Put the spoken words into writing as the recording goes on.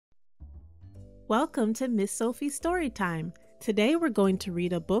Welcome to Miss Sophie's Storytime. Today we're going to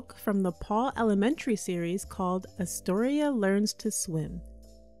read a book from the Paul Elementary series called Astoria Learns to Swim,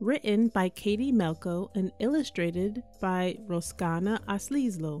 written by Katie Melko and illustrated by Roskana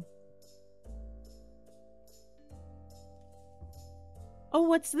Aslizlo. Oh,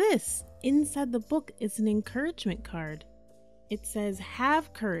 what's this? Inside the book is an encouragement card. It says,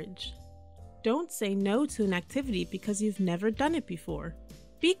 "Have courage. Don't say no to an activity because you've never done it before.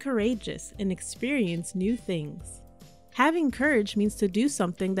 Be courageous and experience new things." Having courage means to do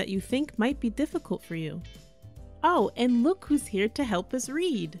something that you think might be difficult for you. Oh, and look who's here to help us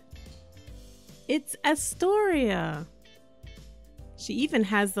read. It's Astoria. She even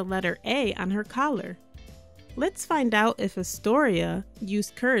has the letter A on her collar. Let's find out if Astoria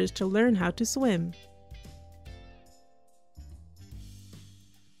used courage to learn how to swim.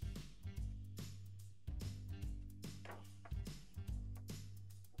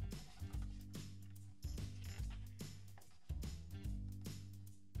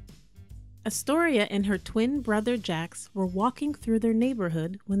 Astoria and her twin brother Jax were walking through their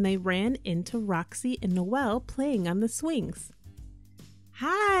neighborhood when they ran into Roxy and Noelle playing on the swings.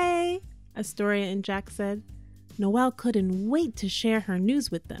 "Hi," Astoria and Jax said. Noelle couldn't wait to share her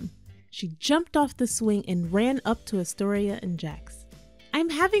news with them. She jumped off the swing and ran up to Astoria and Jax. "I'm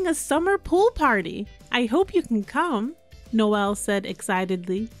having a summer pool party. I hope you can come," Noelle said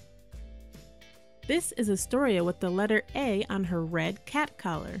excitedly. This is Astoria with the letter A on her red cat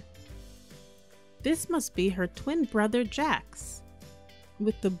collar. This must be her twin brother Jax,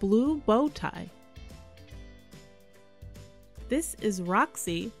 with the blue bow tie. This is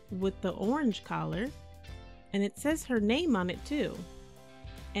Roxy with the orange collar, and it says her name on it too.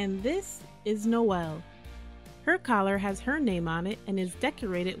 And this is Noelle. Her collar has her name on it and is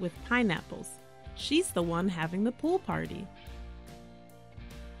decorated with pineapples. She's the one having the pool party.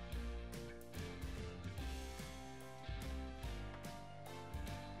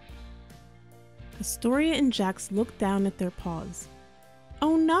 Astoria and Jax looked down at their paws.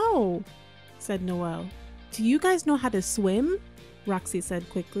 "Oh no," said Noelle. "Do you guys know how to swim?" Roxy said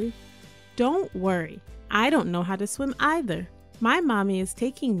quickly. "Don't worry, I don't know how to swim either. My mommy is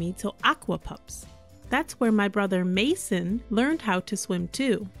taking me to Aqua Pups. That's where my brother Mason learned how to swim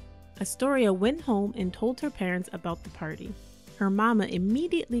too." Astoria went home and told her parents about the party. Her mama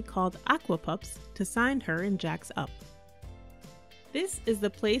immediately called Aqua Pups to sign her and Jax up. This is the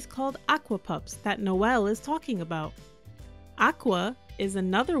place called Aqua Pups that Noelle is talking about. Aqua is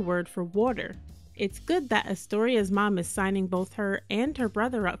another word for water. It's good that Astoria's mom is signing both her and her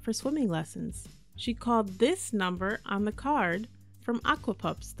brother up for swimming lessons. She called this number on the card from Aqua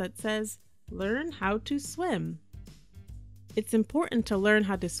Pups that says, "Learn how to swim." It's important to learn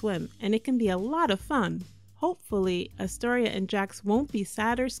how to swim, and it can be a lot of fun. Hopefully, Astoria and Jax won't be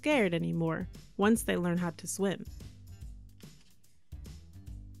sad or scared anymore once they learn how to swim.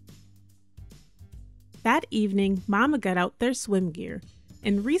 That evening, Mama got out their swim gear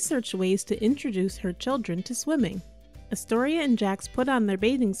and researched ways to introduce her children to swimming. Astoria and Jax put on their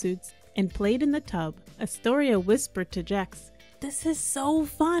bathing suits and played in the tub. Astoria whispered to Jax, "This is so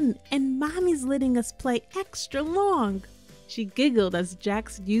fun, and Mommy's letting us play extra long." She giggled as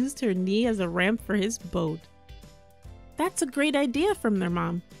Jax used her knee as a ramp for his boat. That's a great idea from their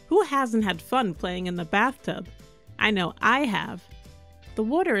mom. Who hasn't had fun playing in the bathtub? I know I have. The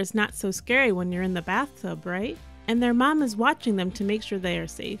water is not so scary when you're in the bathtub, right? And their mom is watching them to make sure they are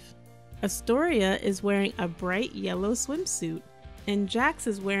safe. Astoria is wearing a bright yellow swimsuit, and Jax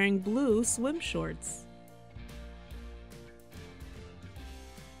is wearing blue swim shorts.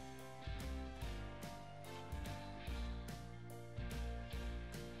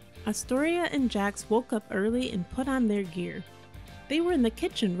 Astoria and Jax woke up early and put on their gear. They were in the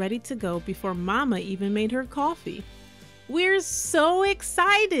kitchen ready to go before Mama even made her coffee. "We're so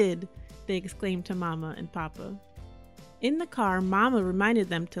excited!" they exclaimed to Mama and Papa. In the car, Mama reminded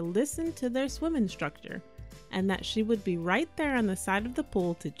them to listen to their swim instructor and that she would be right there on the side of the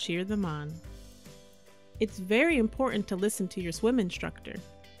pool to cheer them on. It's very important to listen to your swim instructor.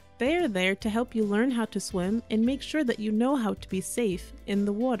 They are there to help you learn how to swim and make sure that you know how to be safe in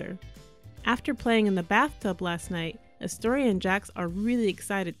the water. After playing in the bathtub last night, Astoria and Jax are really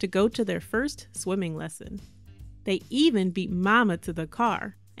excited to go to their first swimming lesson. They even beat Mama to the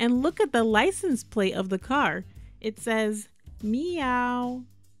car. And look at the license plate of the car. It says, "Meow."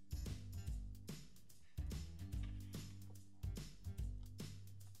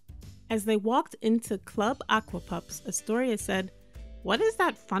 As they walked into Club Aqua Pups, Astoria said, "What is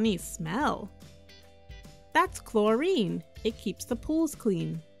that funny smell?" "That's chlorine. It keeps the pools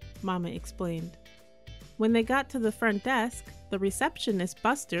clean," Mama explained. When they got to the front desk, the receptionist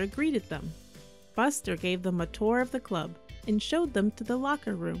Buster greeted them. Buster gave them a tour of the club and showed them to the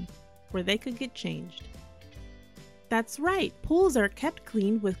locker room, where they could get changed. That's right, pools are kept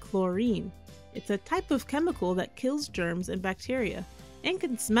clean with chlorine. It's a type of chemical that kills germs and bacteria, and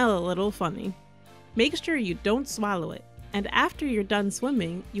can smell a little funny. Make sure you don't swallow it, and after you're done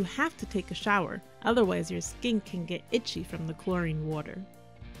swimming, you have to take a shower, otherwise your skin can get itchy from the chlorine water.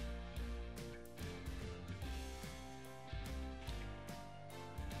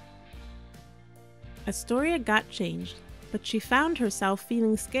 Astoria got changed, but she found herself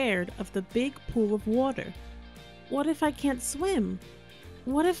feeling scared of the big pool of water. What if I can't swim?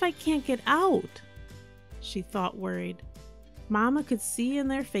 What if I can't get out? She thought, worried. Mama could see in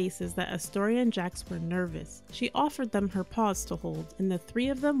their faces that Astoria and Jax were nervous. She offered them her paws to hold, and the three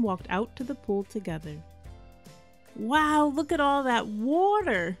of them walked out to the pool together. Wow, look at all that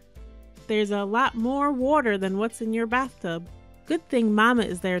water! There's a lot more water than what's in your bathtub. Good thing Mama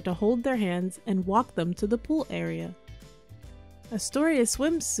is there to hold their hands and walk them to the pool area. Astoria's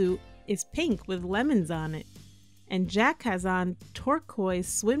swimsuit is pink with lemons on it, and Jack has on turquoise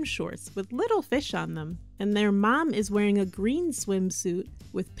swim shorts with little fish on them, and their mom is wearing a green swimsuit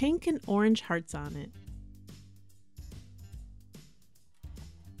with pink and orange hearts on it.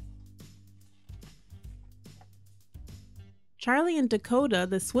 Charlie and Dakota,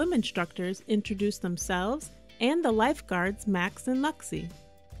 the swim instructors, introduce themselves and the lifeguards, Max and Luxie.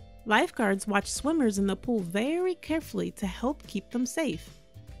 Lifeguards watch swimmers in the pool very carefully to help keep them safe,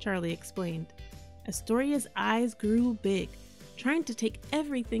 Charlie explained. Astoria's eyes grew big, trying to take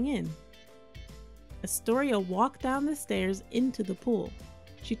everything in. Astoria walked down the stairs into the pool.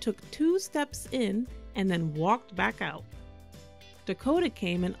 She took 2 steps in and then walked back out. Dakota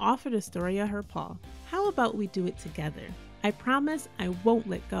came and offered Astoria her paw. How about we do it together? I promise I won't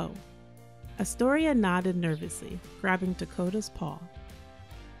let go. Astoria nodded nervously, grabbing Dakota's paw.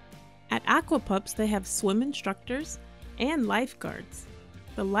 At Aquapups, they have swim instructors and lifeguards.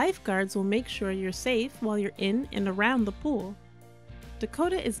 The lifeguards will make sure you're safe while you're in and around the pool.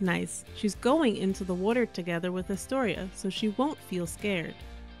 Dakota is nice. She's going into the water together with Astoria, so she won't feel scared.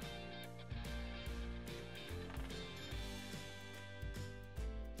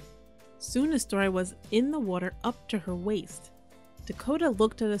 Soon Astoria was in the water up to her waist. Dakota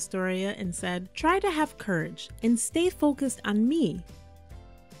looked at Astoria and said, "Try to have courage and stay focused on me."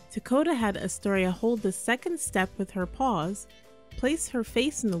 Dakota had Astoria hold the second step with her paws, place her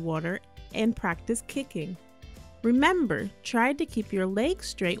face in the water, and practice kicking. Remember, try to keep your legs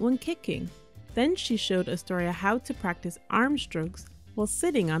straight when kicking. Then she showed Astoria how to practice arm strokes while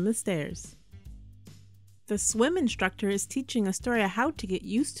sitting on the stairs. The swim instructor is teaching Astoria how to get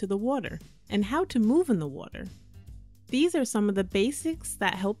used to the water and how to move in the water. These are some of the basics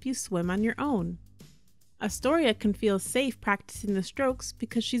that help you swim on your own. Astoria can feel safe practicing the strokes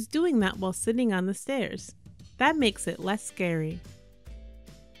because she's doing that while sitting on the stairs. That makes it less scary.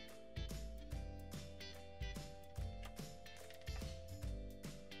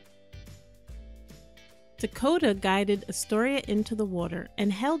 Dakota guided Astoria into the water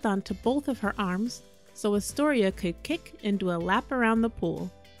and held on to both of her arms so Astoria could kick and do a lap around the pool.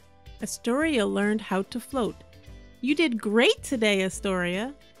 Astoria learned how to float. "You did great today,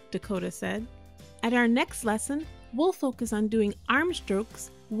 Astoria," Dakota said. "At our next lesson, we'll focus on doing arm strokes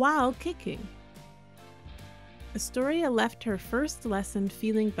while kicking." Astoria left her first lesson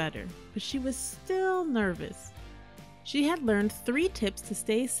feeling better, but she was still nervous. She had learned 3 tips to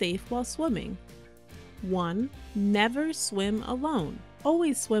stay safe while swimming. 1. Never swim alone.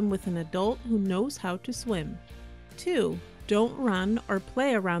 Always swim with an adult who knows how to swim. 2. Don't run or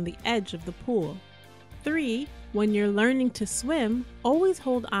play around the edge of the pool. 3. When you're learning to swim, always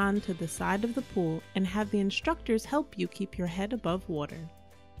hold on to the side of the pool and have the instructors help you keep your head above water.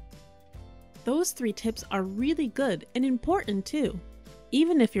 Those 3 tips are really good and important too.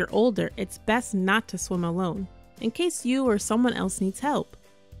 Even if you're older, it's best not to swim alone, in case you or someone else needs help.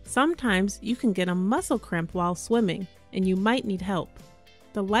 Sometimes you can get a muscle cramp while swimming, and you might need help.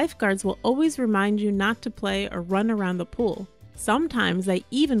 The lifeguards will always remind you not to play or run around the pool. Sometimes they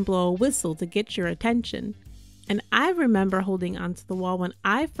even blow a whistle to get your attention. And I remember holding onto the wall when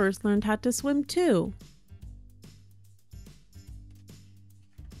I first learned how to swim too.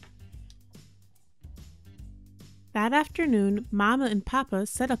 That afternoon, Mama and Papa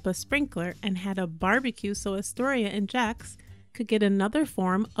set up a sprinkler and had a barbecue so Astoria and Jax could get another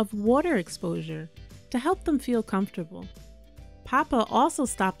form of water exposure to help them feel comfortable. Papa also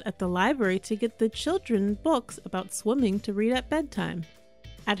stopped at the library to get the children books about swimming to read at bedtime.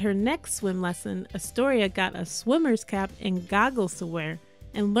 At her next swim lesson, Astoria got a swimmer's cap and goggles to wear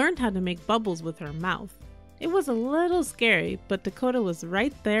and learned how to make bubbles with her mouth. It was a little scary, but Dakota was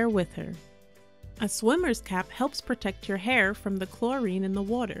right there with her. A swimmer's cap helps protect your hair from the chlorine in the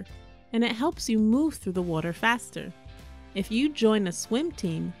water, and it helps you move through the water faster. If you join a swim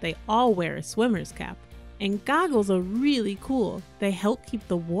team, they all wear a swimmer's cap. And goggles are really cool. They help keep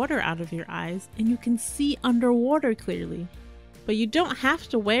the water out of your eyes and you can see underwater clearly. But you don't have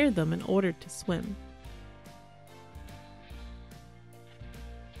to wear them in order to swim.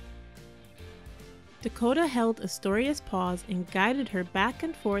 Dakota held Astoria's paws and guided her back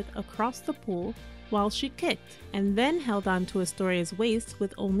and forth across the pool while she kicked, and then held onto Astoria's waist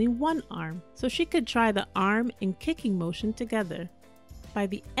with only one arm, so she could try the arm and kicking motion together. By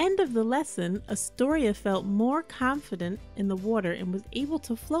the end of the lesson, Astoria felt more confident in the water and was able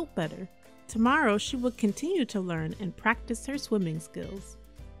to float better. Tomorrow, she would continue to learn and practice her swimming skills.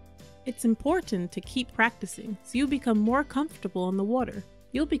 It's important to keep practicing so you become more comfortable in the water.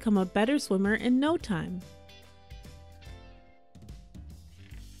 You'll become a better swimmer in no time.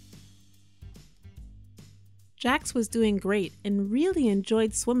 Jax was doing great and really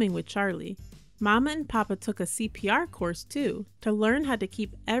enjoyed swimming with Charlie. Mama and Papa took a CPR course too to learn how to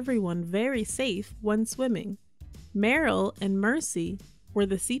keep everyone very safe when swimming. Meryl and Mercy were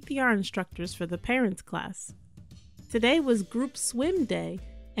the CPR instructors for the parents class. Today was group swim day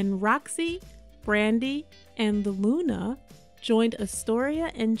and Roxy, Brandy, and Luna joined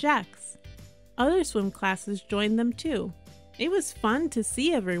Astoria and Jax. Other swim classes joined them too. It was fun to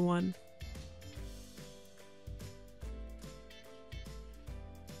see everyone.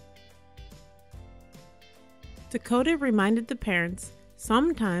 Dakota reminded the parents,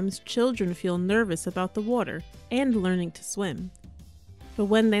 sometimes children feel nervous about the water and learning to swim. But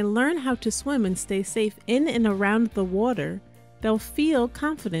when they learn how to swim and stay safe in and around the water, they'll feel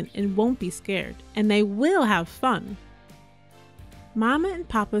confident and won't be scared, and they will have fun. Mama and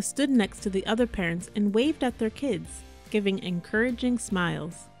Papa stood next to the other parents and waved at their kids, giving encouraging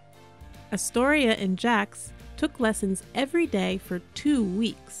smiles. Astoria and Jax took lessons every day for 2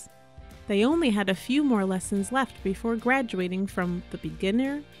 weeks. They only had a few more lessons left before graduating from the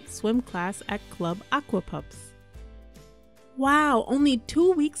beginner swim class at Club Aquapups. Wow, only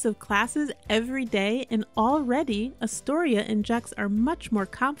 2 weeks of classes every day, and already Astoria and Jax are much more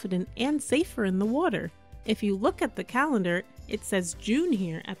confident and safer in the water. If you look at the calendar, it says June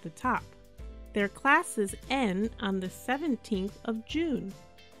here at the top. Their classes end on the 17th of June,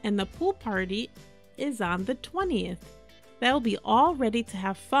 and the pool party is on the 20th. They'll be all ready to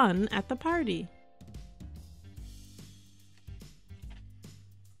have fun at the party.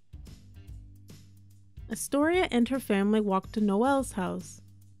 Astoria and her family walked to Noelle's house.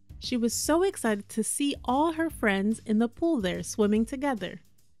 She was so excited to see all her friends in the pool there swimming together.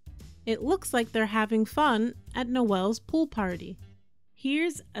 It looks like they're having fun at Noelle's pool party.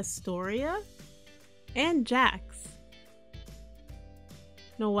 Here's Astoria and Jax.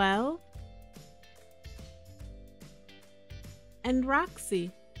 Noelle and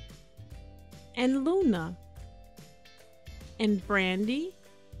Roxy and Luna and Brandy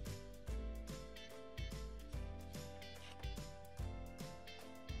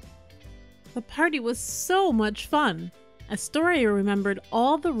The party was so much fun. Astoria remembered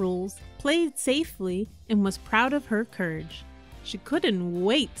all the rules, played safely, and was proud of her courage. She couldn't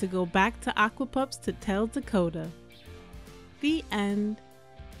wait to go back to Aquapups to tell Dakota. The end.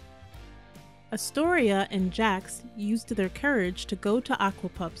 Astoria and Jax used their courage to go to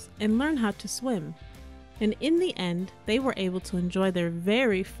Aquapups and learn how to swim. And in the end, they were able to enjoy their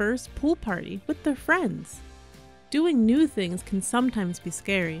very first pool party with their friends. Doing new things can sometimes be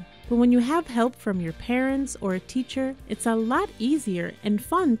scary, but when you have help from your parents or a teacher, it's a lot easier and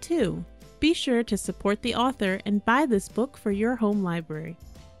fun too. Be sure to support the author and buy this book for your home library.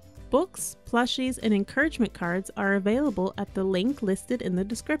 Books, plushies, and encouragement cards are available at the link listed in the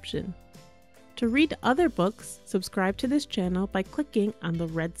description. To read other books, subscribe to this channel by clicking on the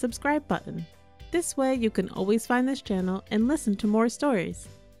red subscribe button. This way you can always find this channel and listen to more stories.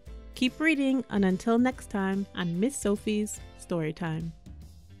 Keep reading, and until next time on Miss Sophie's Storytime.